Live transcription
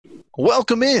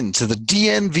Welcome in to the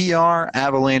DNVR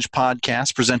Avalanche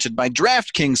podcast presented by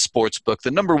DraftKings Sportsbook, the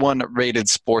number one rated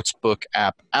sportsbook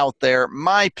app out there.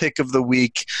 My pick of the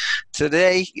week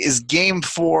today is game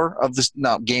 3 of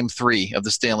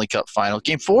the Stanley Cup Final.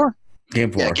 Game 4?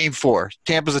 Game 4. Yeah, Game 4.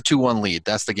 Tampa's a 2-1 lead.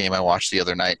 That's the game I watched the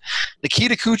other night.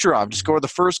 Nikita Kucherov to score the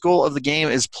first goal of the game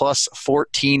is plus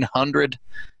 1,400.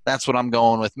 That's what I'm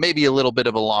going with. Maybe a little bit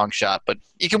of a long shot, but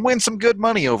you can win some good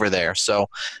money over there. So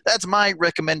that's my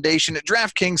recommendation. At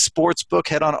DraftKings Sportsbook,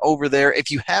 head on over there.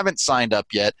 If you haven't signed up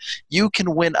yet, you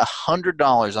can win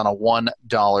 $100 on a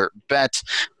 $1 bet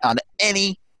on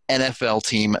any NFL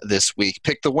team this week.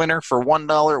 Pick the winner for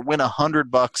 $1, win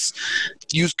 $100.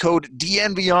 Use code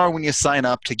DNVR when you sign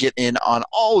up to get in on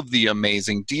all of the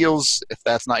amazing deals. If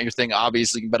that's not your thing,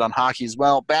 obviously you can bet on hockey as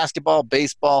well. Basketball,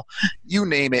 baseball, you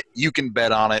name it, you can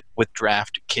bet on it with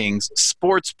DraftKings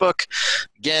Sportsbook.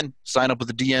 Again, sign up with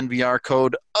the DNVR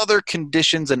code. Other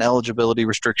conditions and eligibility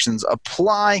restrictions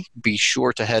apply. Be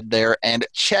sure to head there and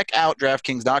check out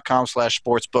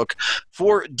DraftKings.com/sportsbook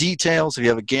for details. If you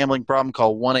have a gambling problem,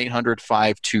 call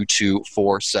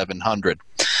 1-800-522-4700.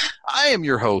 I am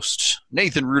your host,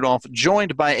 Nathan Rudolph,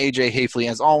 joined by AJ Hafley,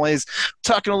 as always,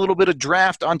 talking a little bit of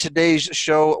draft on today's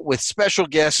show with special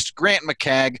guest Grant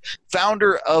McCagg,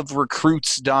 founder of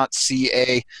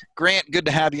Recruits.ca. Grant, good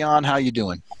to have you on. How you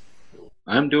doing?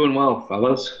 I'm doing well,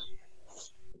 fellas.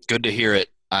 Good to hear it.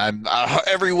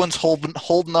 Everyone's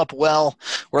holding up well.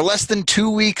 We're less than 2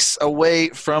 weeks away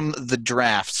from the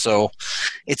draft, so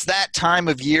it's that time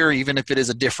of year, even if it is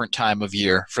a different time of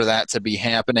year, for that to be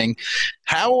happening.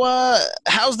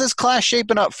 How's this class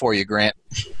shaping up for you, Grant?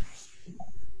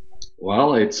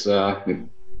 Well, it's I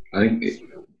think it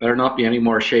better not be any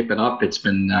more shaping up. It's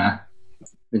been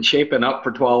shaping up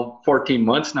for 12, 14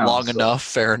 months now. Long enough,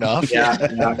 fair enough. Yeah.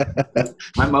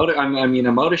 I'm out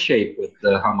of shape with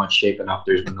how much shaping up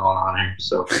there's been going on here.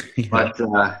 So, but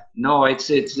no,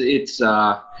 it's.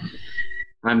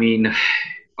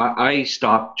 I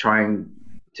stopped trying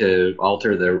to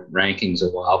alter the rankings a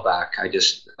while back. I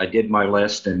did my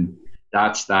list, and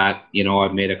that's that.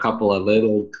 I've made a couple of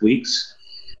little tweaks.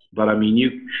 But,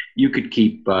 you could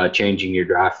keep changing your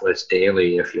draft list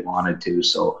daily if you wanted to.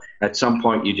 So at some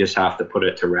point, you just have to put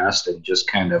it to rest and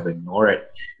just kind of ignore it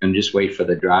and just wait for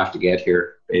the draft to get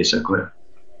here, basically.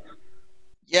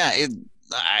 Yeah,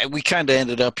 we kind of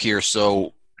ended up here.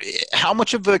 So how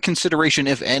much of a consideration,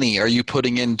 if any, are you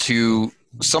putting into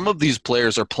some of these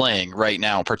players are playing right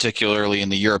now, particularly in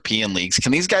the European leagues?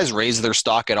 Can these guys raise their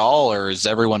stock at all, or is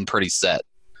everyone pretty set?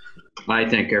 I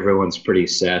think everyone's pretty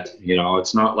set.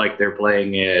 It's not like they're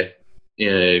playing a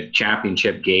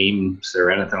championship games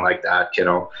or anything like that.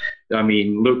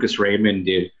 Lucas Raymond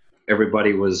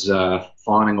everybody was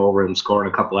fawning over him,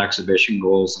 scoring a couple exhibition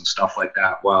goals and stuff like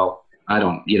that. Well, I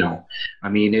don't,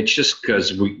 it's just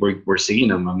because we're seeing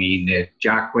them.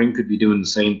 Jack Quinn could be doing the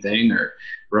same thing, or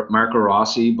Marco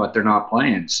Rossi, but they're not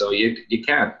playing. So you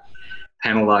can't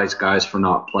penalize guys for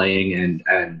not playing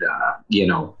and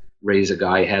raise a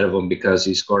guy ahead of him because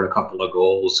he scored a couple of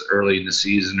goals early in the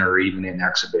season or even in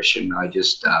exhibition. I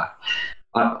just,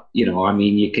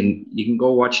 you can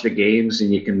go watch the games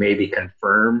and you can maybe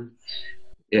confirm,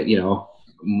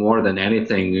 more than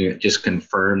anything, just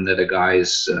confirm that a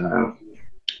guy's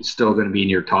still going to be in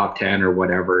your top 10 or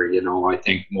whatever. I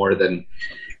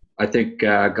think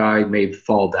a guy may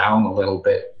fall down a little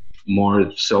bit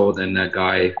more so than a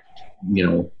guy,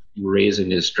 raising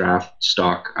his draft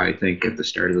stock, I think, at the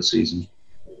start of the season.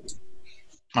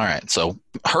 All right, so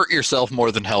hurt yourself more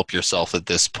than help yourself at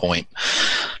this point.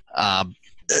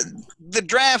 The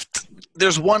draft,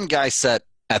 there's one guy set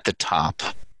at the top,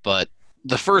 but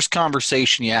the first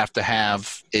conversation you have to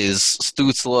have is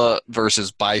Stützle versus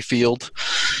Byfield.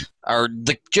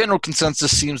 The general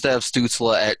consensus seems to have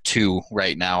Stützle at 2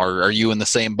 right now. Are you in the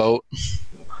same boat?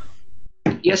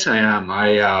 Yes, I am.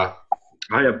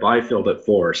 I have Byfield at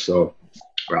 4, so.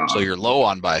 So you're low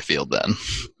on Byfield then?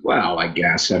 Well, I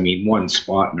guess. One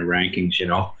spot in the rankings,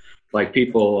 Like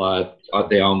people,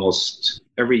 they almost,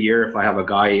 every year if I have a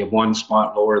guy one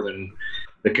spot lower than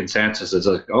the consensus, it's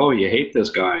like, oh, you hate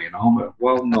this guy,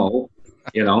 Well, no,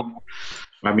 4th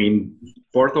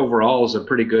overall is a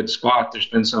pretty good spot. There's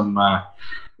been some,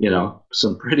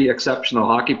 some pretty exceptional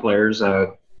hockey players. I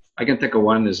can think of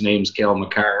one, his name's Cale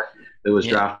Makar, that was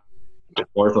drafted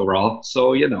 4th overall.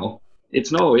 So, it's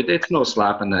no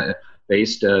slap in the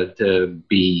face to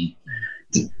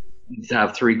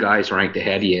have 3 guys ranked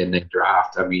ahead of you in the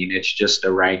draft. It's just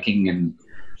a ranking, and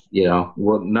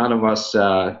none of us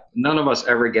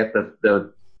ever get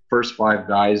the first 5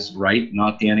 guys right.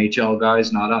 Not the NHL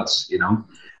guys, not us.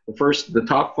 the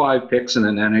top 5 picks in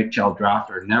an NHL draft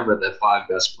are never the 5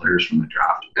 best players from the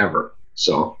draft ever.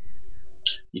 So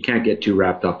you can't get too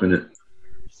wrapped up in it.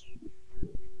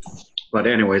 But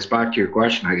anyways, back to your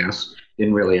question, I guess.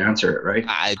 Didn't really answer it, right?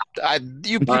 I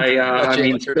mean,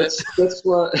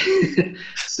 Stützle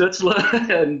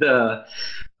and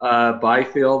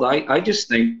Byfield. I just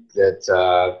think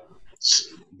that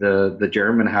the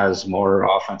German has more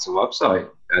offensive upside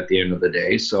at the end of the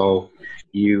day. So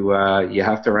you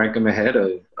have to rank him ahead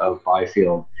of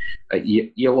Byfield.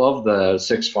 You love the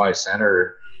 6'5"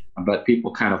 center, but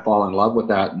people kind of fall in love with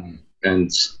that.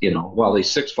 And he's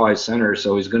 6'5" center,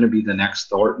 so he's going to be the next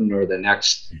Thornton or the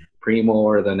next Primo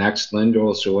or the next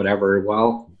Lindros or whatever.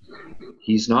 Well,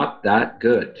 he's not that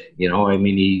good. I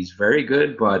mean, he's very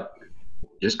good, but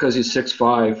just because he's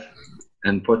 6'5"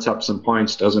 and puts up some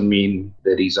points doesn't mean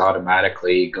that he's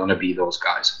automatically going to be those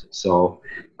guys. So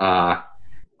I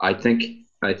think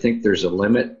there's a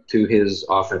limit to his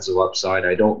offensive upside.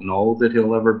 I don't know that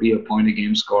he'll ever be a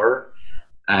point-a-game scorer.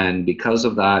 And because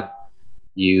of that,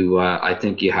 I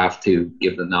think you have to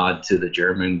give the nod to the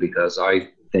German, because I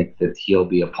think that he'll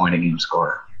be a point-a-game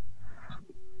scorer.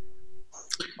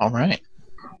 All right.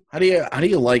 How do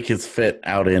you like his fit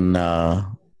out in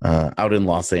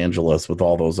Los Angeles with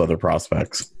all those other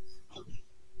prospects?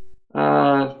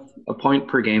 A point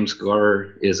per game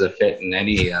scorer is a fit in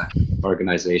any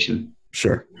organization.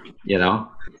 Sure. He'll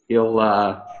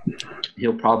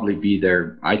probably be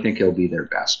their. I think he'll be their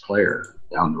best player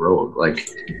down the road. Like,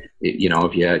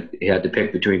 if you had to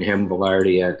pick between him,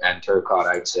 Velarde, and Turcotte,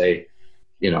 I'd say,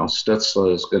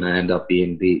 Stützle is going to end up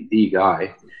being the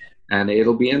guy. And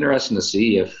it'll be interesting to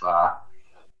see if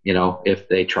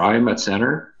they try him at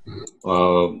center.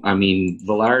 I mean,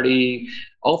 Velarde,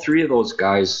 all 3 of those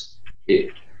guys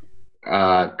could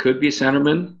be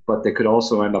centermen, but they could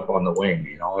also end up on the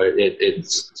wing.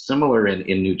 It's similar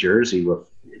in New Jersey with,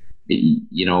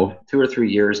 2 or 3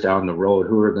 years down the road,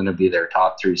 who are going to be their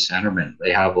top 3 centermen?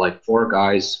 They have like 4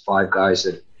 guys, 5 guys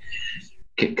that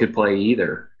could play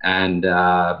either. And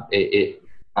I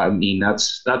mean,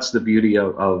 that's the beauty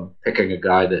of picking a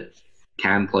guy that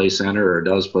can play center or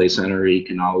does play center. He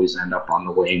can always end up on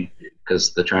the wing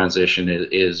because the transition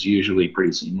is usually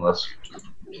pretty seamless.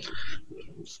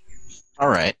 All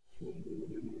right.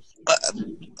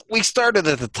 We started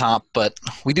at the top, but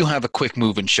we do have a quick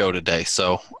moving show today,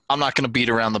 so I'm not going to beat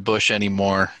around the bush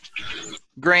anymore.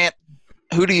 Grant,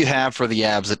 who do you have for the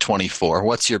Avs at 24?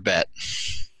 What's your bet?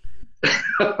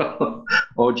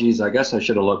 Oh, geez, I guess I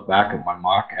should have looked back at my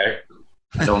mock.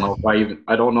 I don't know if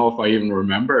I even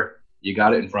remember. You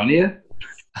got it in front of you?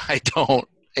 I don't.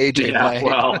 AJ, yeah,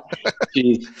 well,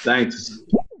 geez, thanks.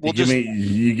 You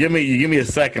give me a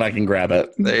second, I can grab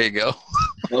it. There you go.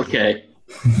 Okay.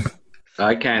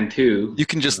 I can too. You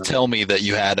can just tell me that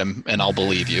you had him, and I'll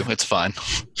believe you. It's fine.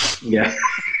 Yeah.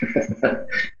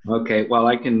 Okay. Well,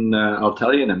 I can. I'll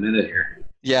tell you in a minute here.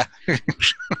 Yeah.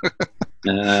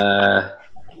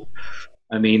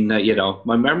 I mean,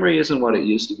 my memory isn't what it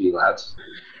used to be, lads.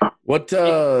 What?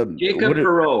 Jacob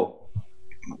Perreault.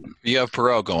 You have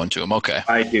Perreault going to him. Okay.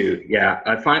 I do. Yeah.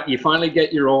 You finally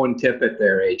get your own Tippett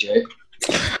there, AJ.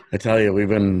 I tell you,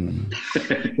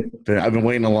 I've been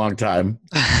waiting a long time.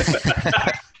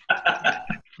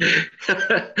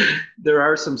 There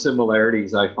are some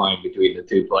similarities I find between the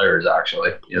 2 players,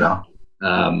 actually.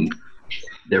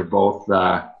 They're both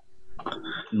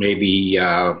maybe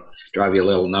drive you a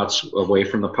little nuts away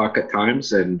from the puck at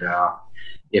times, and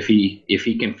if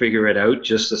he can figure it out,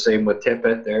 just the same with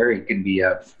Tippett there, he can be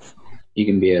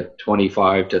a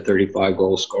 25 to 35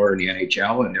 goal scorer in the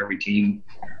NHL, and every team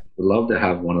would love to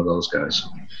have one of those guys.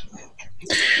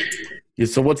 Yeah,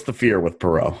 so what's the fear with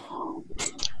Perreault?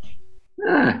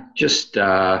 Just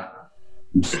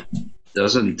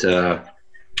doesn't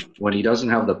when he doesn't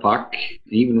have the puck,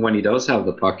 even when he does have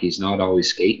the puck, he's not always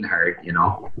skating hard.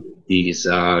 He's he's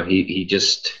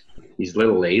a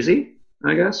little lazy,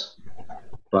 I guess.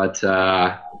 But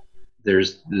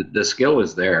there's the skill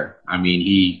is there. I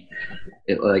mean,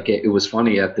 it was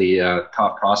funny at the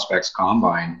Top Prospects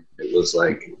Combine. It was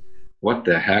like, what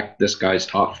the heck? This guy's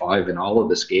top 5 in all of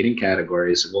the skating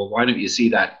categories. Well, why don't you see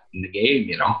that in the game?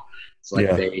 It's like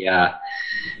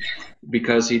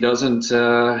because he doesn't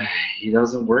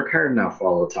work hard enough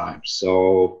all the time.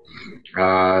 So,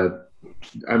 I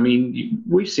mean,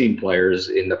 we've seen players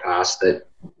in the past that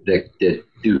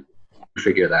do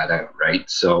figure that out, right?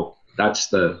 So that's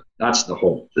the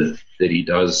hope that he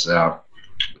does.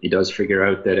 He does figure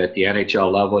out that at the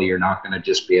NHL level, you're not going to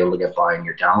just be able to get by in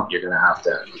your talent. You're going to have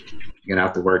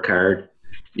to work hard.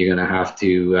 You're going to have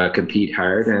to compete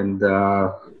hard, and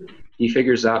he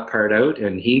figures that part out,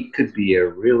 and he could be a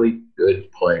really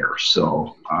good player.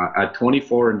 So at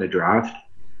 24 in the draft,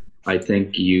 I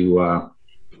think you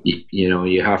know,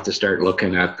 you have to start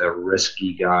looking at the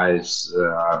risky guys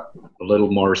a little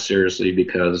more seriously,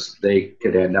 because he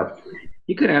could end up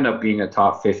being a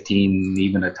top 15,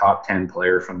 even a top 10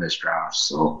 player from this draft.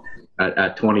 So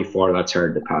at 24, that's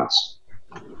hard to pass.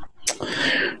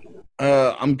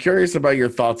 I'm curious about your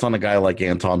thoughts on a guy like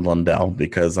Anton Lundell,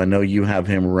 because I know you have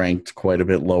him ranked quite a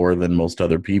bit lower than most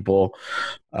other people.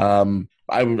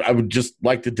 I would just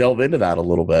like to delve into that a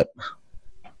little bit.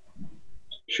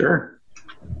 Sure.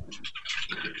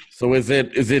 So is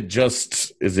it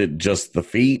just the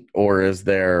feet, or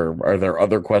are there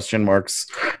other question marks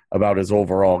about his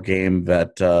overall game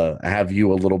that have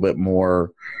you a little bit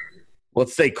more,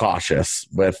 let's say, cautious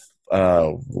with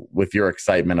your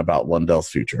excitement about Lundell's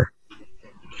future?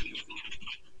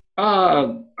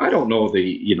 I don't know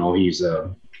he's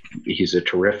a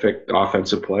terrific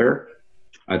offensive player.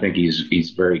 I think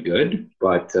he's very good,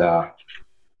 but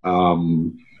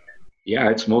yeah,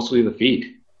 it's mostly the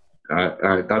feet.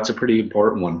 That's a pretty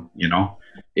important one. You know,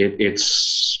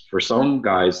 it's for some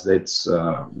guys that's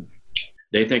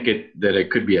they think that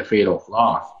it could be a fatal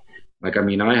flaw. Like, I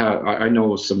mean, I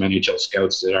know some NHL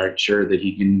scouts that aren't sure that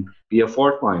he can be a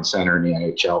fourth line center in the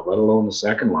NHL, let alone the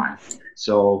second line.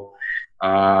 So,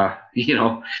 you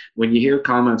know, when you hear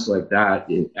comments like that,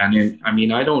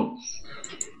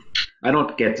 I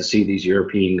don't get to see these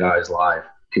European guys live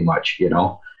too much, you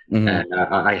know. Mm-hmm. And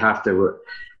I have to.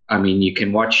 I mean, you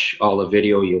can watch all the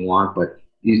video you want, but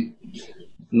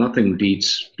nothing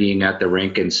beats being at the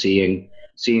rink and seeing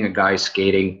a guy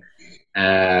skating.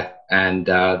 And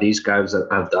these guys that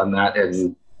have done that,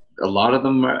 and a lot of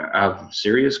them have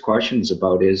serious questions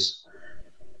about his,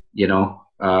 you know,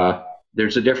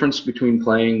 there's a difference between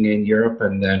playing in Europe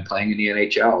and then playing in the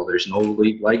NHL. There's no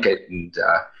league like it. And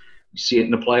you see it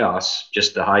in the playoffs,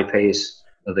 just the high pace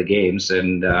of the games.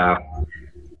 And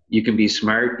you can be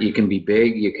smart, you can be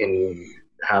big, you can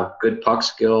have good puck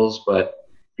skills, but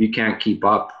if you can't keep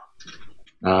up,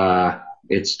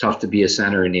 it's tough to be a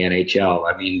center in the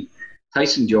NHL. I mean,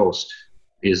 Tyson Jost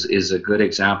is a good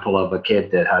example of a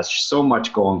kid that has so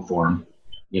much going for him.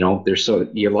 You know,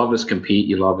 you love his compete,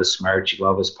 you love his smart, you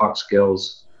love his puck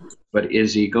skills, but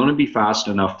is he going to be fast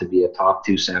enough to be a top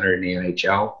 2 center in the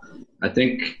NHL? I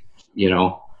think, you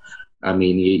know, I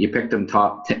mean, you picked him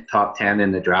top 10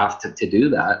 in the draft to do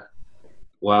that.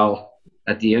 Well,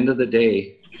 at the end of the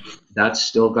day, that's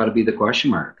still got to be the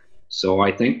question mark. So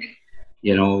I think,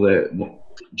 you know,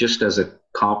 just as a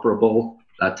comparable,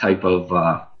 that type of,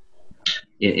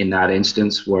 in that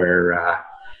instance where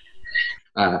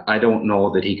I don't know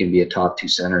that he can be a top 2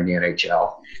 center in the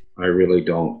NHL. I really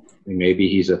don't. Maybe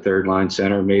he's a third line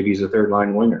center, maybe he's a third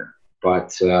line winger,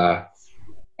 but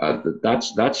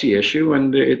that's the issue,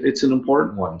 and it's an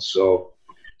important one. So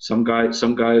some guys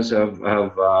have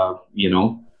you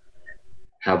know,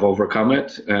 have overcome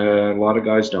it. A lot of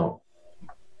guys don't.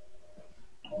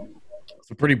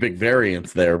 It's a pretty big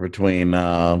variance there between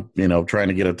you know, trying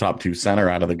to get a top 2 center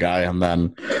out of the guy, and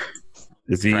then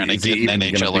is he an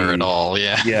NHLer at all?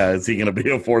 Yeah, is he going to be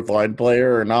a fourth line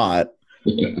player or not?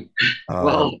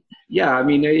 Well, yeah, I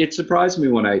mean, it surprised me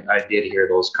when I did hear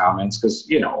those comments, because,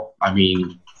 you know, I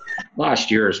mean,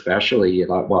 last year especially, you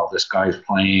thought, well, this guy's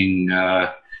playing,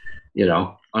 you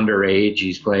know, underage.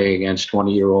 He's playing against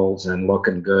 20-year-olds and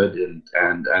looking good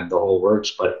and the whole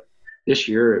works. But this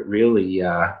year, it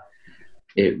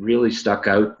really stuck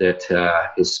out that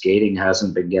his skating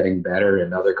hasn't been getting better,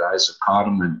 and other guys have caught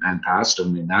him and passed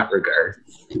him in that regard.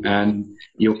 And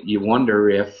you wonder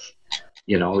if,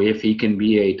 you know, if he can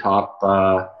be a top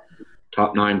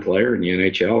 9 player in the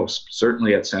NHL.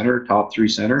 Certainly at center, top 3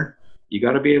 center, you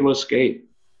got to be able to skate.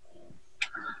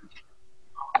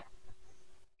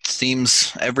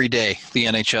 Seems every day the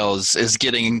NHL is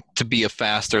getting to be a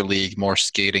faster league, more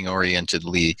skating-oriented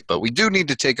league. But we do need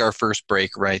to take our first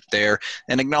break right there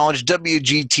and acknowledge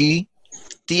WGT,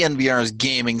 DNVR's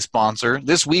gaming sponsor.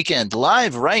 This weekend,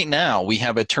 live right now, we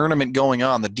have a tournament going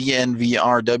on, the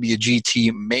DNVR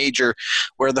WGT Major,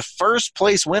 where the first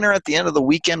place winner at the end of the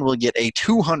weekend will get a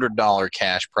 $200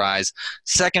 cash prize.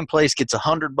 Second place gets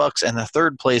 $100, and the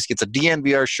third place gets a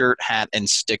DNVR shirt, hat, and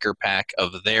sticker pack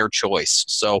of their choice.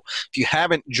 So if you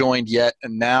haven't joined yet,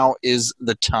 now is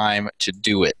the time to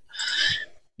do it.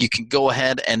 You can go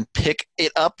ahead and pick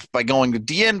it up by going to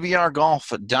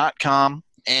dnvrgolf.com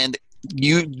and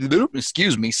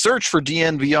search for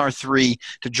DNVR3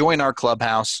 to join our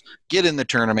clubhouse, get in the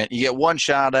tournament. You get one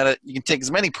shot at it. You can take as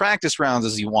many practice rounds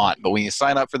as you want, but when you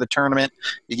sign up for the tournament,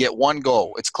 you get one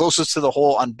goal. It's closest to the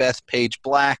hole on Bethpage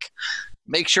Black.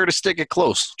 make sure to stick it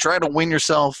close. Try to win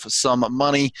yourself some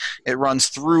money. It runs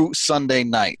through Sunday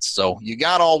nights. So you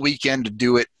got all weekend to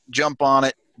do it. Jump on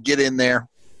it. Get in there.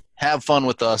 Have fun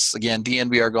with us. Again,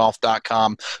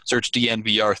 dnvrgolf.com. Search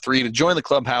DNVR3 to join the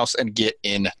clubhouse and get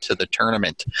into the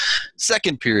tournament.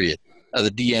 Second period of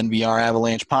the DNVR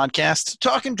Avalanche podcast,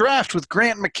 talking draft with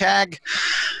Grant McCagg.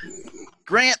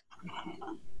 Grant,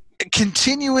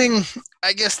 continuing,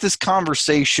 I guess, this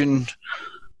conversation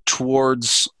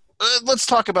towards let's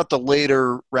talk about the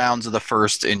later rounds of the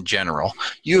first in general.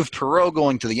 You have Perreault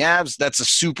going to the Avs. That's a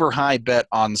super high bet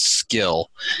on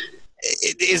skill.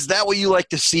 Is that what you like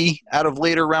to see out of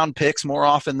later round picks more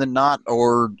often than not?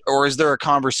 Or is there a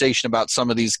conversation about some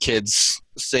of these kids,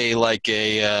 say like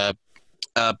a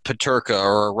Peterka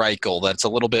or a Reichel, that's a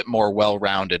little bit more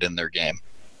well-rounded in their game?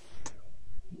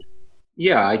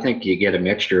 Yeah, I think you get a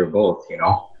mixture of both, you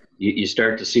know. You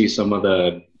start to see some of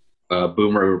the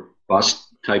boomer bust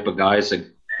type of guys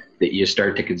that you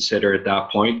start to consider at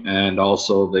that point, and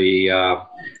also the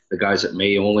guys that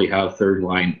may only have third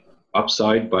line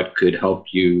upside but could help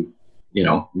you, you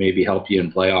know, maybe help you in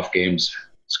playoff games,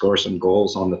 score some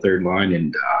goals on the third line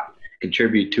and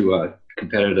contribute to a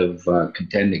competitive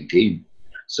contending team.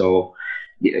 So,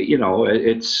 you know,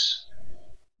 it's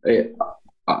funny.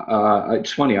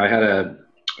 I had a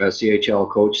CHL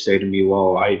coach say to me,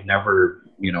 well, I'd never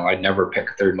pick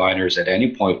third liners at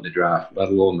any point in the draft, let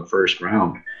alone the first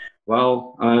round.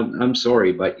 Well, I'm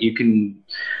sorry, but you can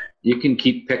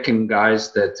keep picking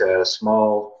guys that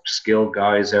small, skilled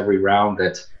guys every round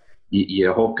that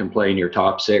you hope can play in your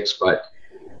top six, but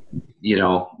you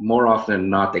know, more often than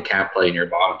not, they can't play in your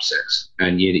bottom six,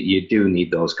 and you do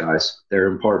need those guys. They're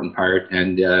an important part,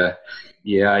 and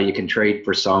yeah, you can trade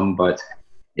for some, but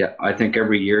yeah, I think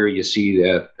every year you see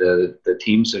that the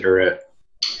teams that are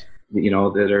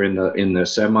that are in the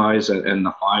semis and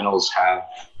the finals have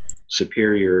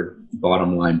superior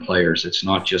bottom line players. It's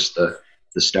not just the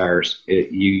stars.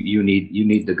 You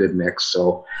need the good mix.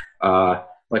 So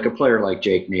like a player like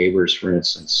Jake Neighbors, for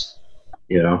instance,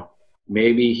 you know,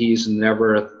 maybe he's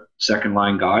never a second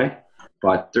line guy,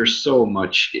 but there's so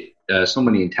many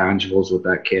intangibles with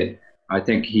that kid. I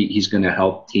think he's going to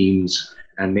help teams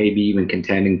and maybe even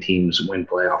contending teams win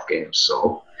playoff games.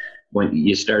 So when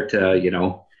you start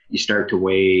to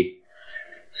weigh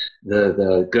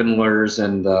the Gunlers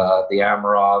and the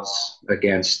Amarovs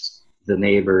against the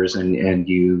Neighbors, and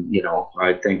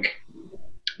I think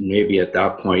maybe at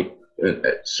that point,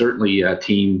 certainly a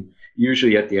team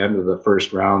usually at the end of the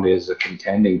first round is a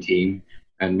contending team,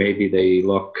 and maybe they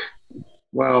look,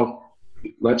 well,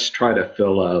 let's try to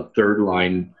fill a third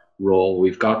line role.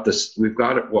 We've got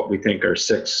what we think are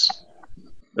six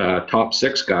top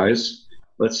six guys.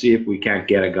 Let's see if we can't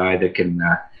get a guy that can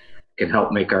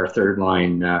help make our third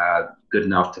line good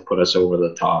enough to put us over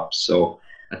the top. So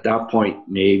at that point,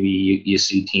 maybe you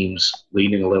see teams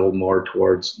leaning a little more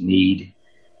towards need.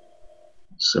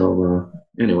 So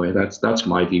anyway, that's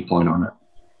my viewpoint on it.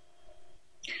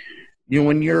 You know,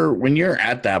 when you're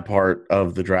at that part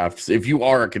of the draft, if you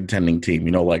are a contending team,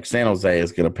 you know, like San Jose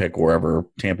is going to pick wherever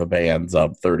Tampa Bay ends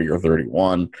up, 30 or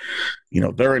 31. You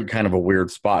know, they're in kind of a weird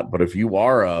spot. But if you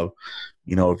are a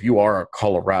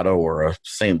Colorado or a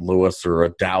St. Louis or a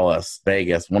Dallas,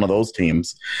 Vegas, one of those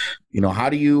teams, you know, how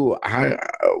do you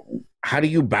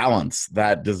balance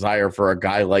that desire for a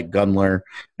guy like Gunler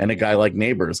and a guy like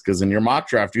Neighbors? Because in your mock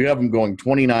draft, you have them going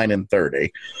 29 and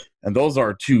 30. And those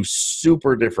are two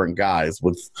super different guys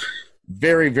with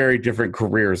very, very different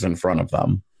careers in front of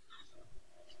them.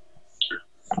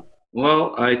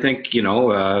 Well, I think, you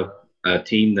know, a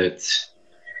team that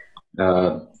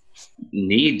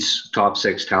needs top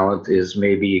six talent is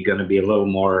maybe going to be a little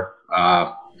more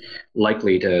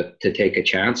likely to take a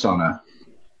chance on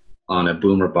a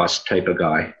boomer bust type of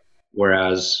guy.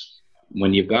 Whereas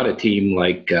when you've got a team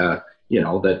like,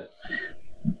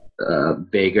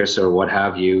 Vegas or what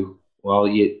have you, well,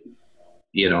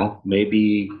 you know,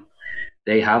 maybe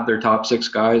they have their top six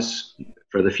guys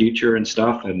for the future and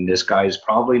stuff, and this guy is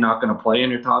probably not going to play in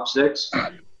your top six.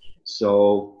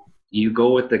 So you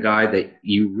go with the guy that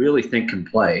you really think can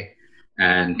play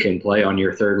and can play on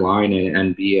your third line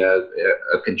and be a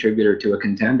contributor to a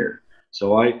contender.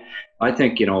 So I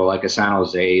think, you know, like a San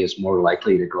Jose is more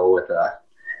likely to go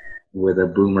with a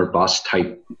boomer bust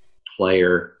type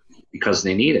player because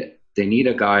they need it. They need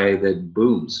a guy that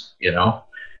booms, you know.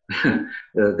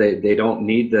 They don't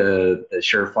need the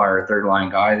surefire third line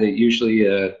guy. That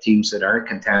usually teams that aren't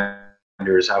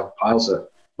contenders have piles of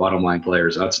bottom line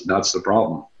players. That's the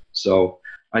problem. So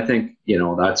I think, you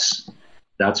know,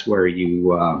 that's where you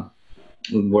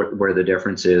where the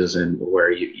difference is, and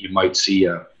where you might see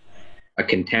a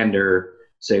contender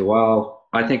say, well,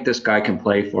 I think this guy can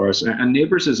play for us. And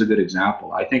Neighbors is a good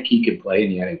example. I think he can play in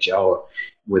the NHL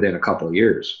within a couple of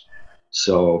years.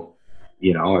 So,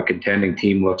 a contending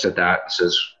team looks at that and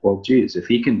says, well, geez, if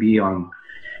he can be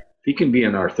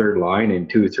in our third line in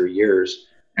 2 or 3 years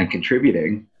and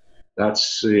contributing,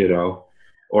 that's,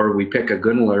 or we pick a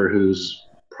Gunler who's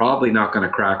probably not going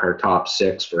to crack our top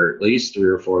 6 for at least 3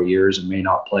 or 4 years and may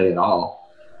not play at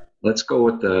all. Let's go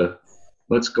with the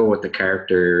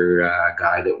character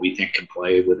guy that we think can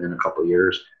play within a couple of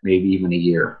years, maybe even a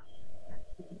year.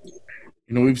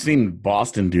 We've seen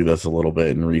Boston do this a little bit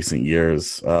in recent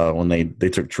years when they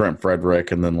took Trent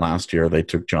Frederick, and then last year they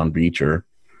took John Beecher.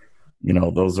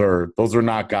 Those are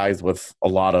not guys with a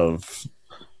lot of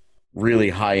really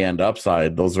high-end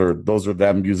upside. Those are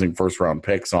them using first-round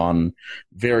picks on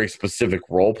very specific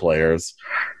role players.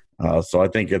 So I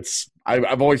think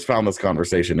I've always found this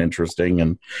conversation interesting,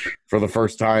 and for the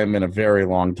first time in a very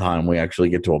long time, we actually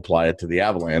get to apply it to the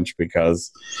Avalanche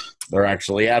because they're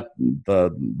actually at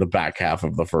the back half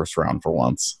of the first round for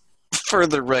once. For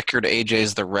the record,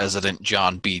 AJ's the resident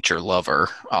John Beecher lover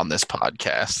on this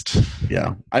podcast.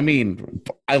 Yeah. I mean,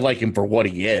 I like him for what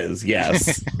he is,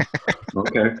 yes.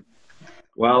 Okay.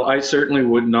 Well, I certainly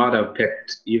would not have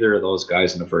picked either of those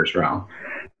guys in the first round.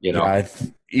 Yeah, I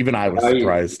was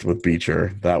surprised with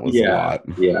Beecher. That was a lot.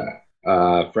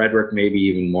 Yeah. Frederick, maybe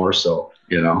even more so,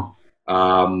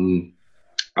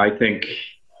 I think,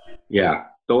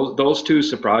 those two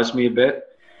surprised me a bit.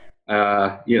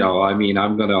 I'm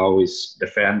going to always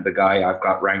defend the guy I've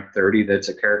got ranked 30 that's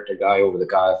a character guy over the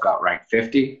guy I've got ranked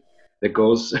 50 that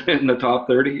goes in the top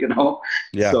 30,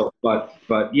 Yeah. So, but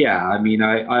yeah,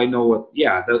 I know what,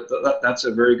 that's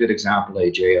a very good example,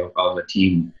 AJ, of a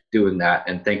team doing that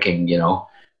and thinking,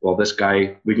 well, this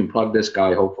guy, we can plug this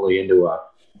guy hopefully into a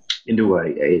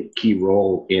key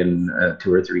role in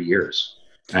 2 or 3 years.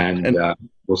 And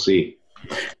we'll see.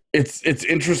 It's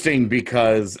interesting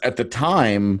because at the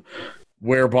time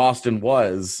where Boston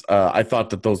was, I thought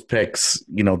that those picks,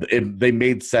 they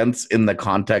made sense in the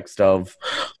context of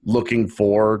looking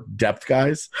for depth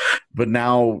guys. But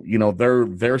now,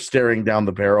 they're staring down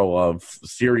the barrel of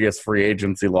serious free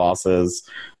agency losses,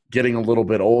 getting a little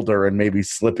bit older and maybe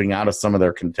slipping out of some of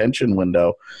their contention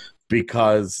window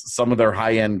because some of their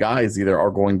high-end guys either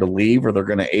are going to leave or they're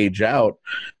going to age out.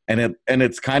 And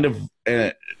it's kind of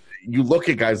you look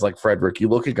at guys like Frederick, you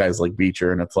look at guys like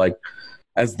Beecher, and it's like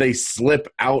as they slip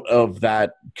out of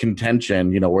that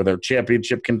contention, where they're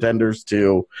championship contenders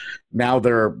to now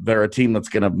they're a team that's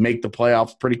going to make the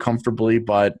playoffs pretty comfortably,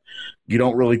 but you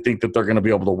don't really think that they're going to be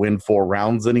able to win 4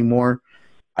 rounds anymore.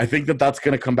 I think that that's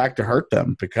going to come back to hurt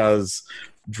them because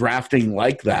drafting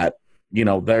like that,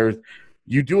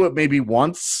 you do it maybe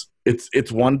once,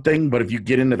 it's one thing, but if you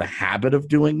get into the habit of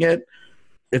doing it,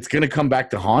 it's going to come back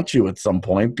to haunt you at some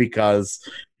point because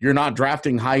you're not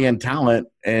drafting high-end talent.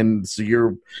 And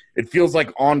so it feels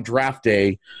like on draft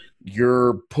day,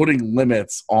 you're putting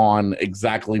limits on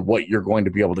exactly what you're going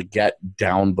to be able to get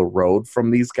down the road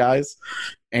from these guys.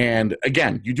 And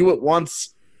again, you do it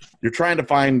once, you're trying to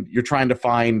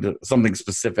find something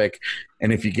specific.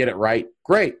 And if you get it right,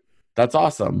 great. That's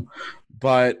awesome.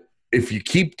 But if you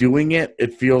keep doing it,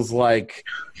 it feels like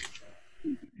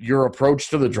your approach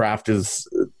to the draft is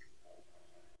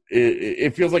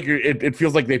it feels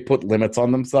like they put limits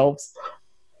on themselves.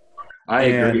 I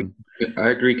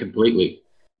agree completely.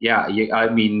 Yeah,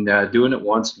 doing it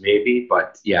once maybe,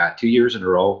 but 2 years in a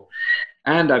row.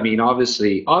 And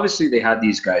obviously they had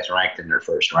these guys ranked in their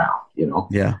first round,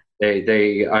 Yeah.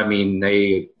 They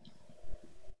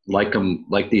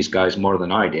like these guys more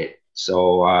than I did.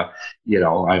 So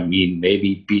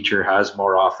maybe Beecher has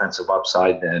more offensive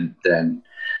upside than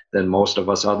most of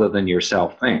us other than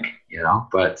yourself think,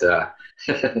 but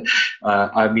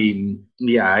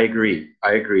I agree.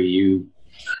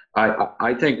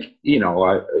 I think,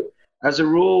 as a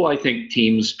rule, I think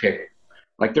teams pick,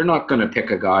 like they're not going to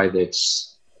pick a guy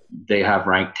they have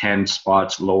ranked 10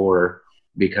 spots lower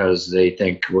because they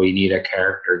think we need a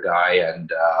character guy. And,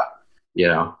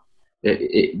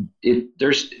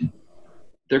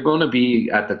 they're going to be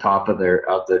at the top of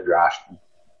the draft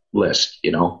list,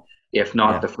 if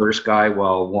not the first guy,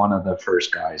 well, one of the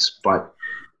first guys. But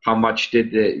how much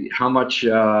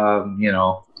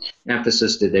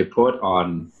emphasis did they put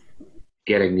on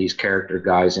getting these character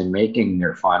guys and making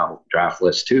their final draft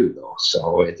list too, though?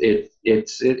 So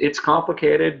it's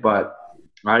complicated, but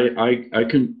I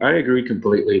agree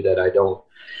completely that I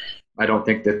don't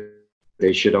think that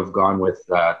they should have gone with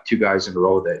 2 guys in a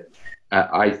row that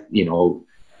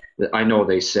I know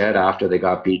they said after they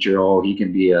got Beecher, he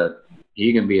can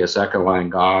be a second line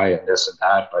guy and this and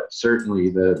that, but certainly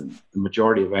the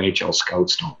majority of NHL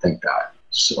scouts don't think that.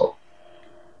 So.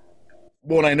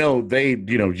 Well, I know they,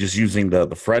 just using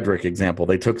the Frederick example,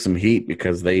 they took some heat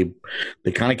because they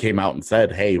kind of came out and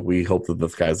said, hey, we hope that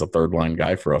this guy's a third line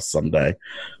guy for us someday.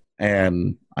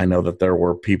 And I know that there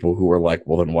were people who were like,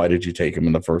 well, then why did you take him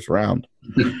in the first round?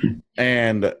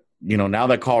 And, now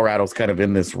that Colorado's kind of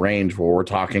in this range where we're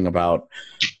talking about,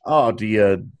 oh, do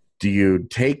you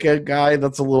take a guy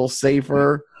that's a little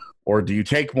safer? Or do you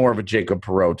take more of a Jacob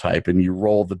Perreault type and you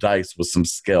roll the dice with some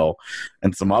skill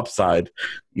and some upside?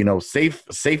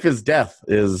 Safe as death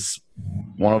is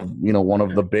one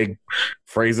of the big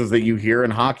phrases that you hear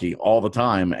in hockey all the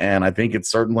time. And I think it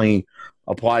certainly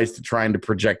applies to trying to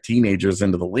project teenagers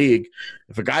into the league.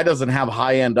 If a guy doesn't have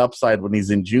high-end upside when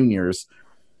he's in juniors,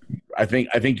 I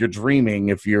think you're dreaming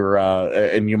if you're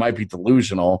and you might be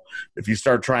delusional if you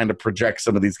start trying to project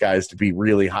some of these guys to be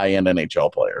really high-end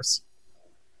NHL players.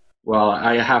 Well,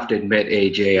 I have to admit,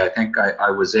 AJ, I think I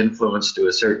was influenced to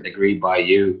a certain degree by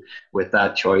you with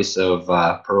that choice of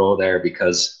Perreault there,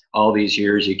 because all these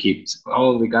years you keep,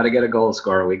 we got to get a goal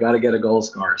scorer. We got to get a goal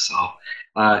scorer. So,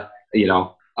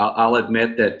 I'll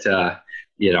admit that,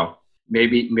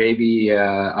 maybe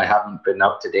I haven't been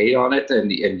up to date on it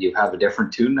and you have a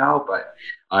different tune now, but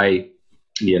I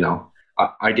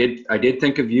did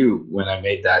think of you when I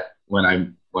made that,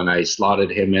 when I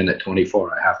slotted him in at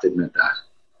 24. I have to admit that.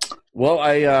 Well,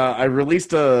 I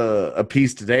released a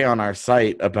piece today on our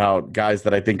site about guys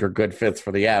that I think are good fits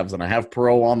for the Avs, and I have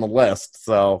Perreault on the list.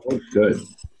 So good.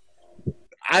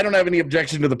 I don't have any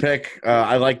objection to the pick.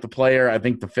 I like the player. I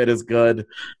think the fit is good.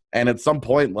 And at some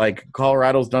point,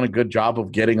 Colorado's done a good job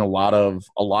of getting a lot of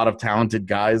talented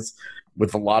guys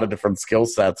with a lot of different skill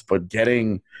sets, but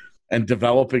getting and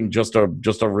developing just a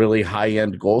really high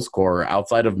end goal scorer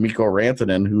outside of Mikko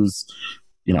Rantanen, who's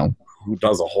who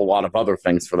does a whole lot of other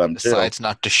things for them too. Besides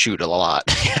not to shoot a lot.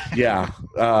 Yeah.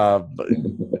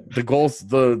 The goals,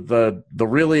 the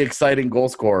really exciting goal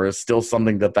scorer is still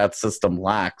something that system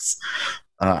lacks,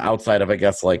 outside of, I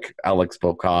guess, like Alex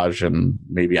Bocage and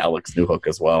maybe Alex Newhook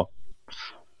as well.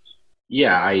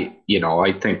 Yeah, I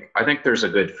think there's a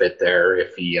good fit there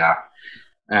if he,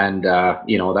 as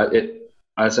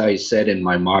I said in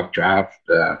my mock draft,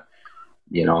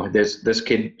 this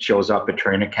kid shows up at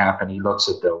training camp and he looks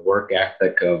at the work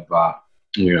ethic of,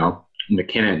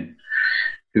 McKinnon,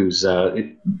 who's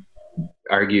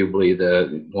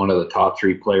arguably one of the top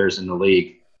 3 players in the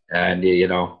league. And,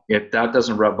 if that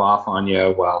doesn't rub off on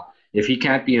you, well, if he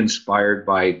can't be inspired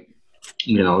by,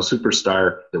 a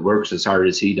superstar that works as hard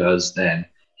as he does, then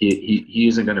he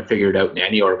isn't going to figure it out in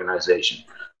any organization.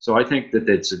 So I think that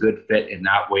it's a good fit in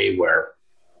that way, where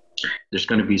there's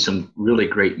going to be some really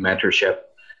great mentorship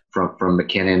from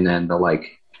McKinnon and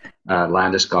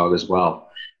Landeskog as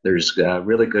well. There's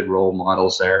really good role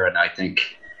models there, and I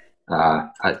think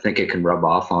it can rub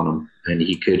off on him, and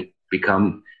he could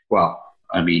become,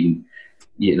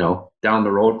 down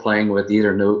the road playing with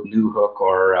either Newhook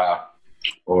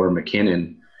or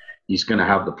McKinnon, he's going to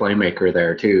have the playmaker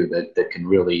there too that can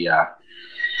really.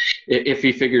 If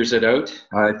he figures it out,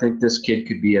 I think this kid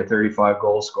could be a 35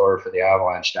 goal scorer for the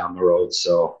Avalanche down the road.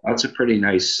 So that's a pretty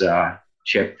nice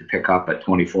chip to pick up at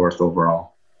 24th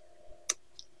overall.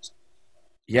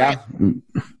 Yeah.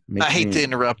 I hate to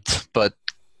interrupt, but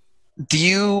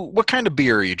what kind of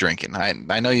beer are you drinking?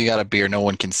 I know you got a beer, no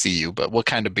one can see you, but what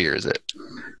kind of beer is it?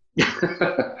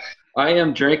 I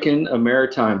am drinking a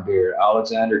maritime beer,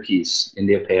 Alexander Keith's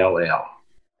India Pale Ale.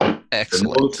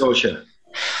 Excellent. From Nova Scotia.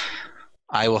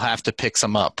 I will have to pick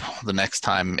some up the next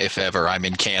time, if ever, I'm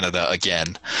in Canada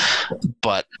again.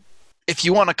 But if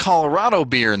you want a Colorado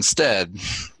beer instead,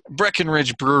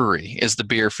 Breckenridge Brewery is the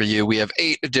beer for you. We have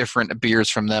 8 different beers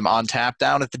from them on tap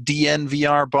down at the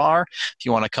DNVR bar. If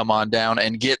you want to come on down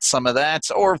and get some of that,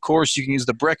 or of course you can use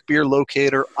the Breck Beer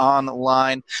Locator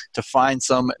online to find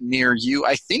some near you.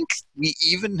 I think we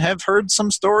even have heard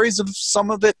some stories of some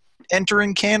of it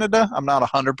entering Canada. I'm not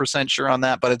 100% sure on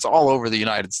that, but it's all over the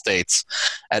United States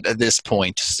at this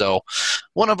point. So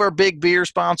one of our big beer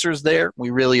sponsors there, we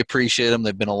really appreciate them.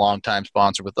 They've been a long-time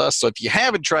sponsor with us. So if you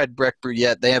haven't tried Breck Brew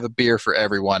yet, they have a beer for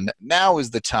everyone. Now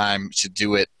is the time to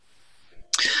do it.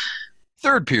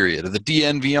 Third period of the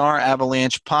DNVR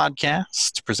Avalanche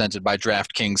podcast, presented by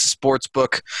DraftKings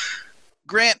Sportsbook.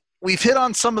 Grant, we've hit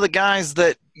on some of the guys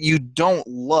that you don't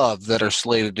love that are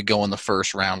slated to go in the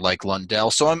first round, like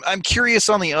Lundell. So I'm curious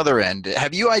on the other end.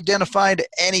 Have you identified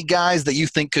any guys that you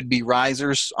think could be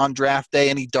risers on draft day?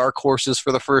 Any dark horses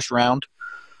for the first round?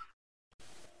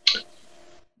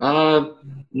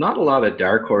 Not a lot of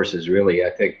dark horses, really. I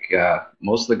think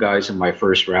most of the guys in my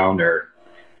first round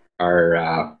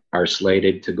are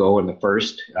slated to go in the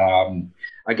first.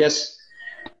 I guess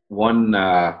one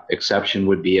exception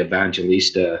would be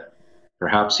Evangelista.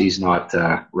 Perhaps he's not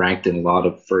ranked in a lot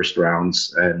of first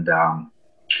rounds, and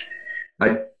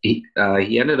he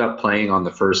ended up playing on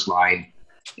the first line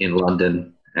in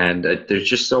London, and there's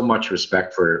just so much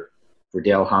respect for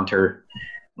Dale Hunter.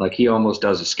 Like, he almost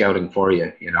does the scouting for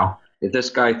you, you know. If this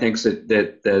guy thinks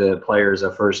that a player is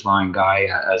a first line guy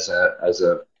as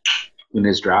a in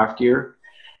his draft year,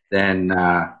 then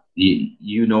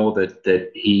you know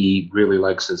that he really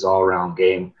likes his all around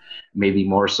game, maybe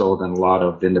more so than a lot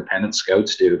of independent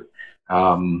scouts do.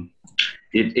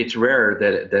 It's rare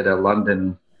that a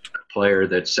London player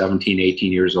that's 17,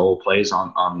 18 years old plays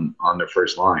on their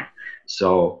first line.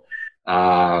 So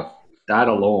that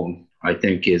alone, I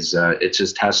think, is it's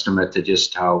just testament to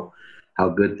just how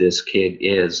good this kid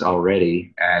is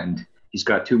already. And he's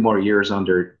got 2 more years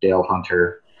under Dale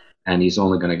Hunter, and he's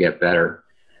only going to get better.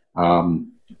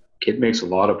 Kid makes a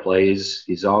lot of plays.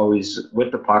 He's always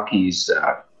with the puck. He's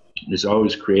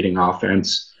always creating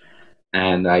offense.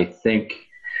 And I think,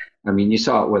 I mean, you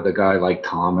saw it with a guy like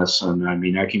Thomas, and I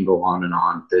mean, I can go on and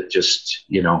on, that just,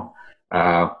 you know,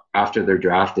 after they're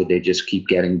drafted, they just keep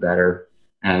getting better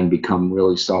and become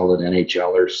really solid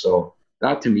NHLers. So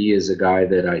that to me is a guy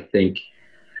that I think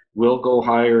will go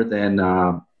higher than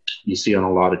you see on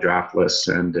a lot of draft lists,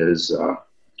 and is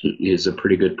a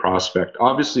pretty good prospect.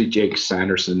 Obviously, Jake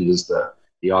Sanderson is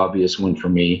the obvious one for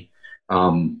me.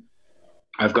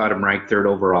 I've got him ranked 3rd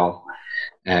overall,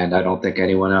 and I don't think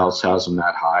anyone else has him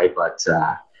that high, but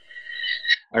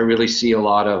I really see a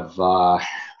lot of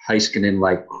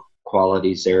Heiskanen-like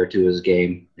qualities there to his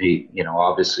game. He, you know,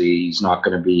 obviously he's not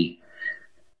going to be,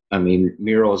 I mean,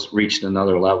 Miro's reached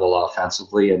another level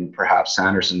offensively, and perhaps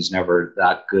Sanderson's never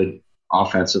that good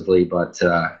offensively, but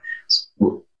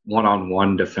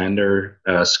one-on-one defender,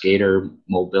 skater,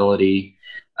 mobility,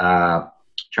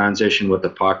 transition with the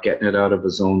puck, getting it out of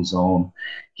his own zone.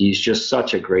 He's just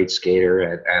such a great skater,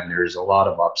 and there's a lot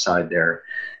of upside there.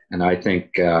 And I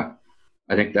think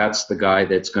that's the guy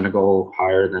that's going to go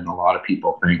higher than a lot of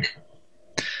people think.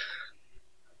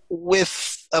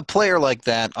 With a player like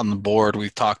that on the board,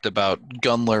 we've talked about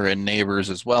Gunler and Neighbors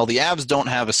as well. The Avs don't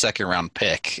have a second-round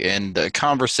pick, and the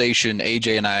conversation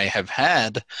AJ and I have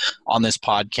had on this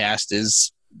podcast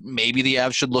is maybe the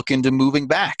Avs should look into moving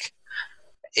back.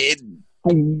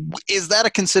 Is that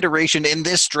a consideration in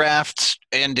this draft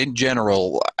and in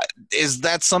general? Is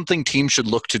that something teams should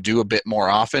look to do a bit more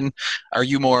often? Are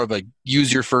you more of a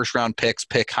use your first-round picks,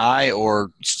 pick high,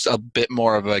 or a bit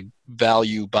more of a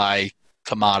value by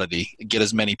commodity, get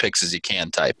as many picks as you can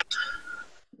type?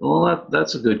 Well,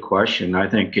 that's a good question. I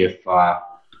think if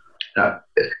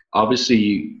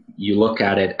obviously you look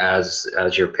at it as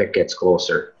your pick gets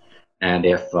closer, and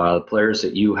if players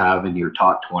that you have in your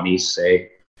top 20s,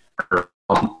 say, are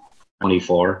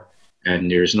 24, and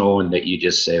there's no one that you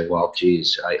just say, well,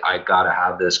 geez, I got to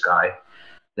have this guy,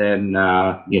 then,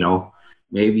 you know,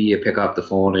 maybe you pick up the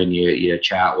phone and you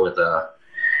chat with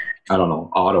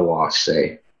Ottawa,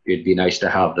 say. It'd be nice to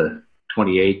have the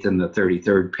 28th and the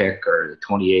 33rd pick, or the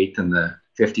 28th and the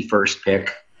 51st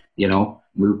pick, you know,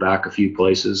 move back a few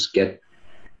places,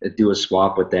 do a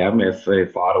swap with them if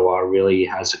Ottawa really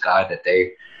has a guy that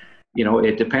they, you know,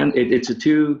 it depends. It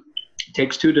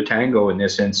takes 2 to tango in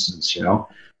this instance, you know.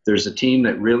 There's a team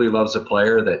that really loves a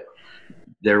player that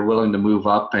they're willing to move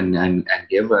up and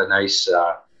give a nice,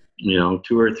 you know,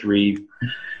 2 or 3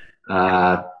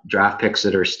 draft picks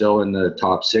that are still in the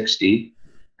top 60.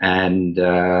 And,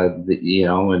 you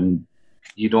know, and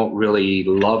you don't really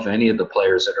love any of the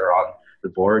players that are on the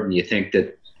board, and you think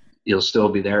that you'll still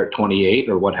be there at 28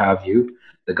 or what have you,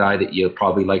 the guy that you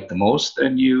probably like the most,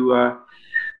 then you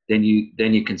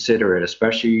consider it,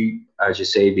 especially, as you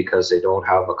say, because they don't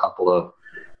have a couple of,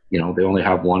 you know, they only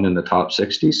have one in the top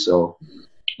 60. So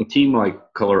a team like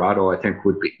Colorado, I think,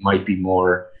 might be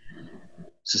more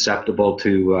susceptible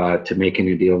to making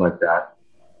a deal like that.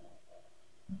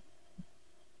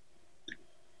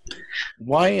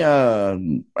 Why?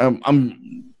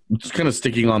 I'm just kind of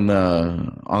sticking on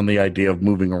the idea of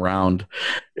moving around.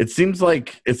 It seems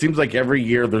like every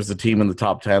year there's a team in the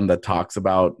top 10 that talks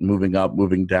about moving up,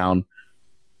 moving down,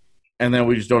 and then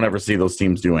we just don't ever see those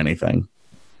teams do anything.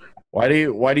 Why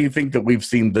do you think that we've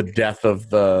seen the death of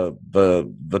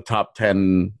the top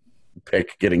 10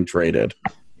 pick getting traded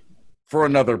for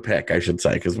another pick, I should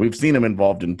say, because we've seen them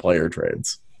involved in player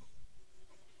trades?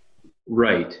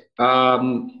 Right.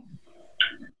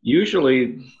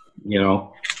 Usually, you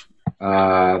know,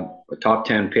 a top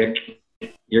 10 pick,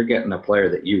 you're getting a player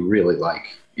that you really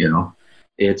like, you know.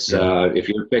 It's if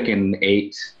you're picking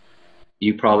 8,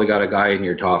 you probably got a guy in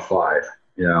your top 5,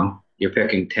 you know. You're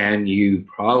picking 10, you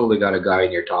probably got a guy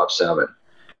in your top 7.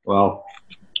 Well,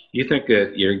 you think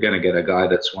that you're going to get a guy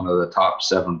that's one of the top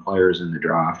 7 players in the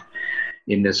draft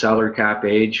in the salary cap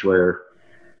age where,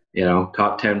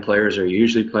 top 10 players are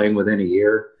usually playing within a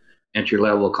year, entry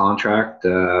level contract,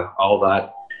 all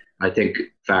that I think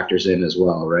factors in as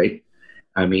well, right?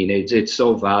 I mean, it's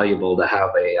so valuable to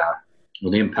have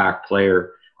an impact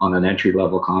player on an entry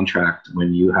level contract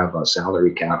when you have a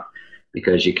salary cap,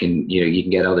 because you can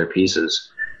get other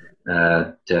pieces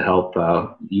to help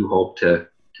you hope to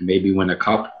maybe win a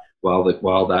cup while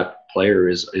that player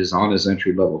is on his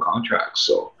entry level contract.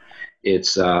 So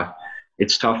it's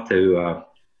tough to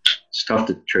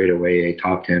trade away a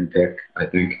top 10 pick. I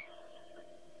think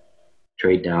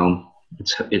trade down.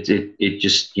 It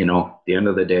just, at the end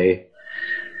of the day,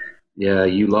 yeah,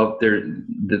 you love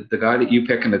the guy that you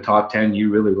pick in the top 10 you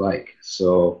really like.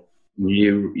 So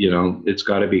it's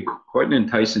got to be quite an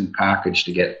enticing package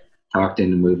to get talked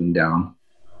into moving down.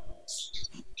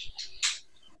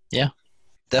 Yeah,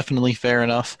 definitely fair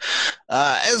enough.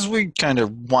 As we kind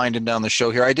of winding down the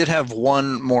show here, I did have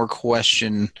one more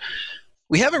question.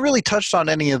 We haven't really touched on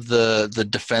any of the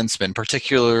defensemen,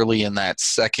 particularly in that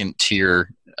second tier,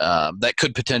 that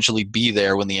could potentially be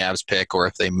there when the Avs pick, or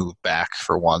if they move back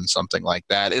for one, something like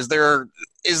that. Is there a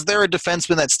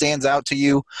defenseman that stands out to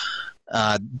you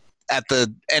at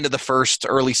the end of the first,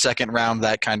 early second round,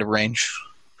 that kind of range?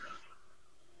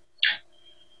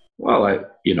 Well,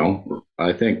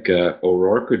 I think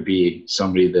O'Rourke would be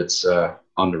somebody that's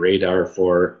on the radar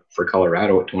for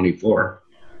Colorado at 24.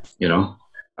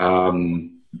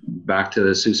 Back to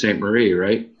the Sault Ste. Marie,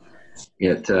 right?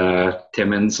 Get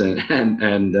Timmins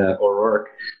and O'Rourke,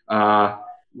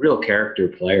 real character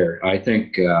player. I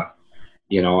think I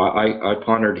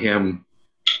pondered him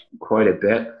quite a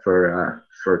bit for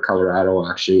Colorado,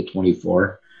 actually at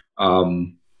 24.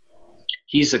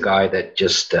 He's a guy that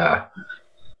just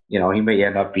he may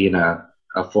end up being a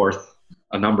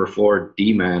number 4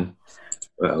 D-man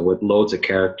with loads of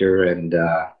character and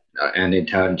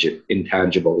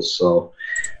intangibles. So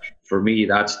for me,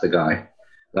 that's the guy.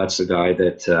 That's the guy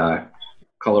that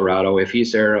Colorado, if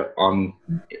he's there on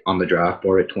the draft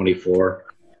board at 24,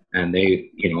 and they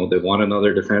want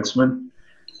another defenseman,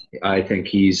 I think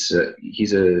he's a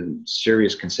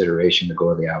serious consideration to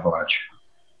go to the Avalanche.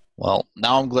 Well,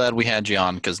 now I'm glad we had you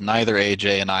on, because neither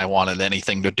AJ and I wanted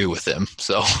anything to do with him.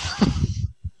 So.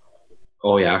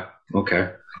 Oh yeah.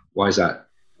 Okay. Why is that?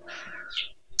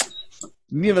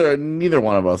 Neither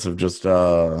one of us have just in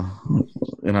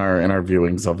our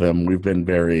viewings of him, we've been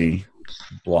very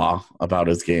blah about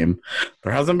his game.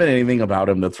 There hasn't been anything about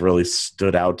him that's really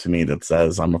stood out to me that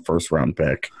says I'm a first round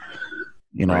pick.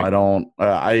 Right.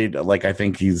 I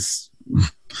think he's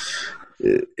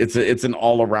it's an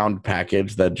all around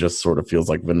package that just sort of feels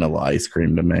like vanilla ice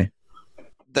cream to me.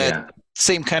 That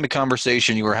same kind of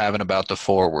conversation you were having about the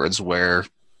forwards, where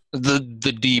the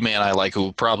D-man I like, who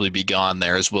will probably be gone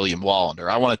there, is William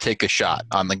Wallander. I want to take a shot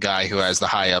on the guy who has the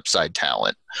high upside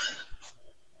talent.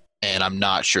 And I'm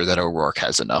not sure that O'Rourke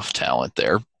has enough talent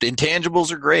there. The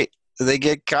intangibles are great. They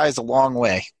get guys a long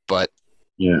way, but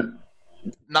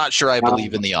not sure I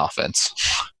believe in the offense.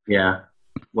 Yeah.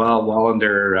 Well,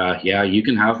 Wallander, you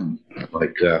can have him.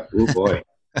 Like, oh boy.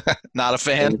 Not a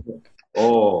fan?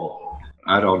 Oh,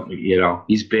 I don't,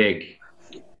 he's big.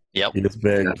 Yep. He is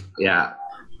big. Yeah.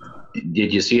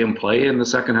 Did you see him play in the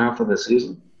second half of the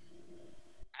season?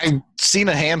 I've seen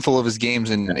a handful of his games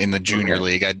in the junior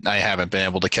league. I haven't been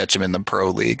able to catch him in the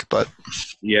pro league, but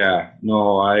yeah,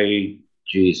 no, I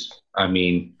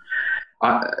mean,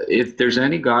 if there's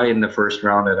any guy in the first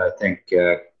round that I think,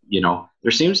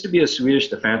 there seems to be a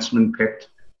Swedish defenseman picked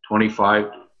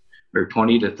 25 or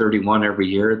 20 to 31 every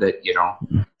year that,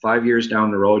 5 years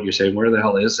down the road, you say, where the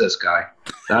hell is this guy?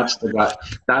 That's the guy.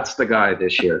 That's the guy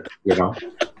this year, But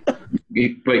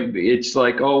it's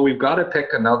like, we've got to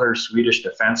pick another Swedish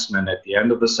defenseman at the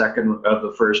end of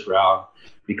the first round,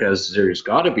 because there's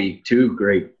got to be 2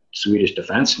 great Swedish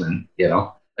defensemen,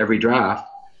 every draft.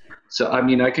 So, I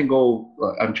mean, I can go,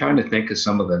 I'm trying to think of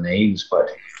some of the names, but,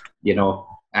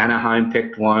 Anaheim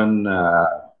picked one.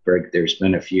 There's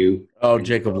been a few. Oh,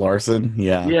 Jacob Larson.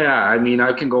 Yeah. Yeah. I mean,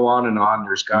 I can go on and on.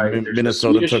 There's guys.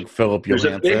 Minnesota took Philip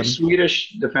Johansson. There's a big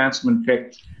Swedish defenseman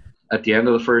picked at the end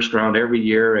of the first round every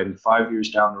year, and 5 years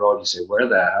down the road, you say, where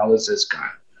the hell is this guy?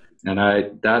 And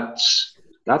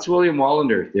that's William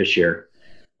Wallander this year.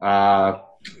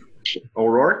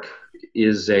 O'Rourke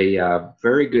is a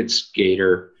very good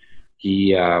skater.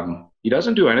 He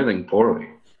doesn't do anything poorly.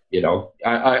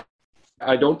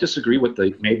 I don't disagree with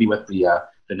the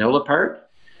vanilla part,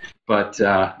 but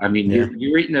I mean,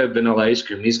 you're eating a vanilla ice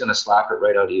cream, he's going to slap it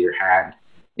right out of your hand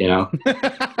You know,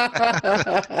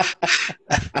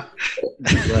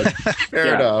 Fair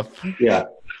yeah. enough. Yeah.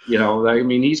 You know, I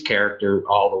mean, he's character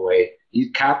all the way.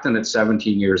 He's captain at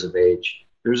 17 years of age.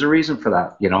 There's a reason for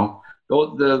that, you know.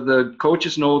 The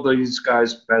coaches know these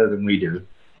guys better than we do,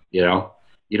 you know.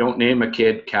 You don't name a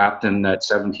kid captain at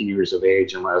 17 years of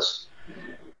age unless,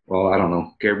 well, I don't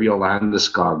know, Gabriel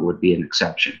Landeskog would be an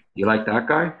exception. You like that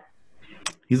guy?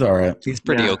 He's all right. He's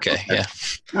pretty okay. Yeah.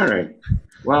 All right.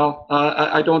 Well,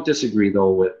 I don't disagree,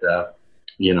 though, with,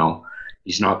 you know,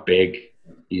 he's not big.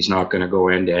 He's not going to go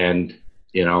end to end,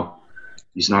 you know.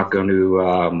 He's not going to,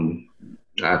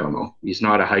 I don't know. He's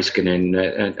not a Heiskanen.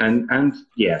 And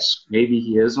yes, maybe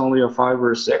he is only a 5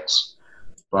 or a 6.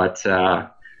 But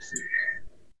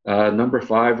number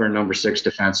 5 or number 6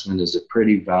 defenseman is a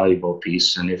pretty valuable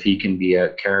piece. And if he can be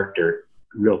a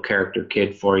real character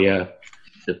kid for you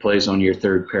that plays on your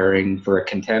third pairing for a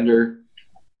contender,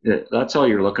 that's all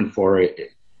you're looking for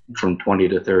from 20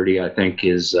 to 30, I think,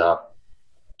 is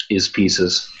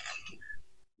pieces.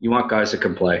 You want guys that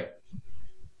can play.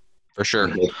 For sure.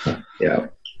 Yeah.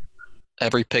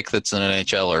 Every pick that's an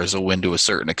NHLer is a win to a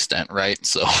certain extent, right?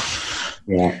 So.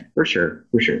 Yeah, for sure.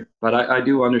 But I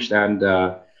do understand,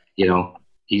 you know,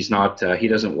 he's not, he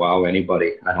doesn't wow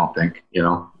anybody, I don't think, you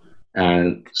know.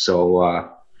 And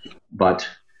so, but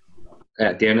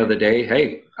at the end of the day,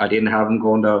 hey, I didn't have him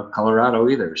going to Colorado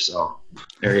either. So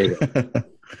there you go.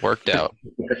 Worked out.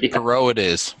 Perreault it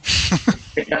is.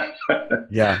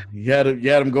 Yeah, you had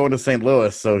him going to St.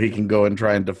 Louis so he can go and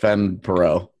try and defend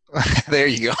Perreault. There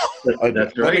you go.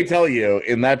 That's right. Let me tell you,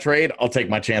 in that trade, I'll take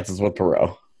my chances with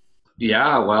Perreault.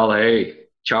 Yeah, well, hey,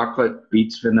 chocolate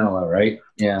beats vanilla, right?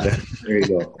 Yeah, there you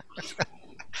go.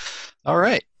 All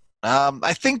right.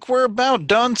 I think we're about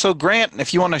done. So, Grant,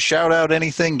 if you want to shout out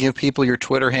anything, give people your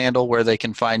Twitter handle where they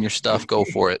can find your stuff, go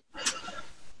for it.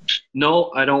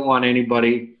 No, I don't want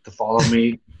anybody to follow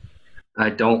me. I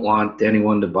don't want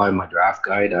anyone to buy my draft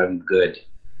guide. I'm good.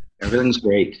 Everything's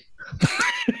great.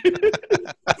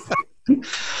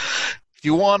 If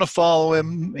you want to follow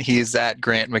him, he's at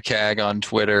Grant McCagg on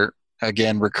Twitter.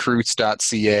 Again,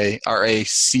 recruits.ca,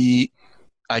 RAC.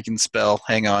 I can spell.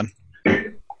 Hang on.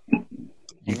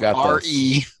 You got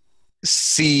RECRUTES.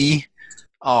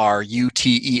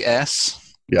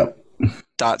 Yep.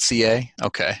 .ca.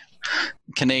 Okay.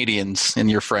 Canadians in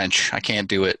your French. I can't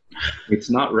do it. It's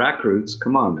not recruits.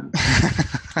 Come on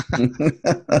now.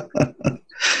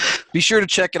 Be sure to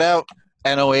check it out.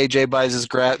 I know AJ buys his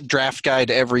draft guide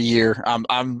every year. I'm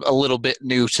a little bit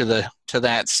new to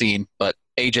that scene, but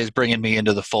AJ's bringing me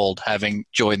into the fold, having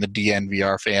joined the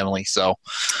DNVR family. So,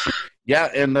 yeah,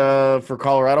 and for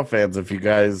Colorado fans, if you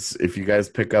guys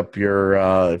pick up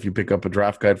if you pick up a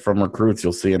draft guide from Recruits,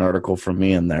 you'll see an article from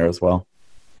me in there as well.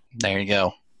 There you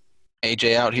go.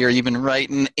 AJ out here even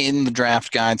writing in the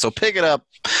draft guide, so pick it up.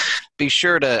 Be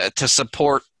sure to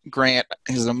support Grant.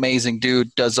 He's an amazing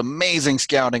dude, does amazing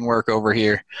scouting work over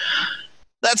here.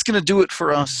 That's going to do it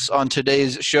for us on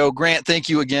today's show. Grant, thank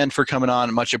you again for coming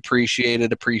on. Much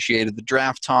appreciated. Appreciated the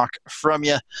draft talk from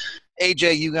you.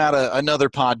 AJ, you got another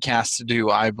podcast to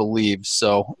do, I believe.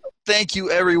 So thank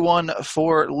you, everyone,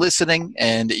 for listening.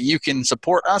 And you can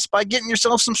support us by getting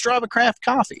yourself some Strava Craft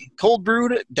coffee. Cold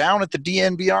brewed down at the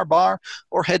DNVR bar,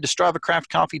 or head to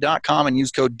StravaCraftCoffee.com and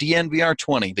use code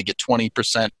DNVR20 to get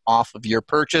 20% off of your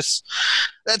purchase.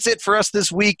 That's it for us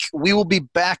this week. We will be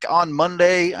back on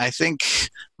Monday. I think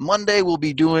Monday we'll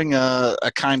be doing a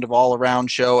kind of all-around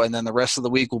show, and then the rest of the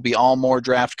week will be all more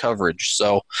draft coverage.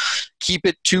 So keep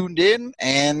it tuned in,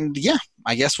 and yeah,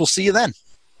 I guess we'll see you then.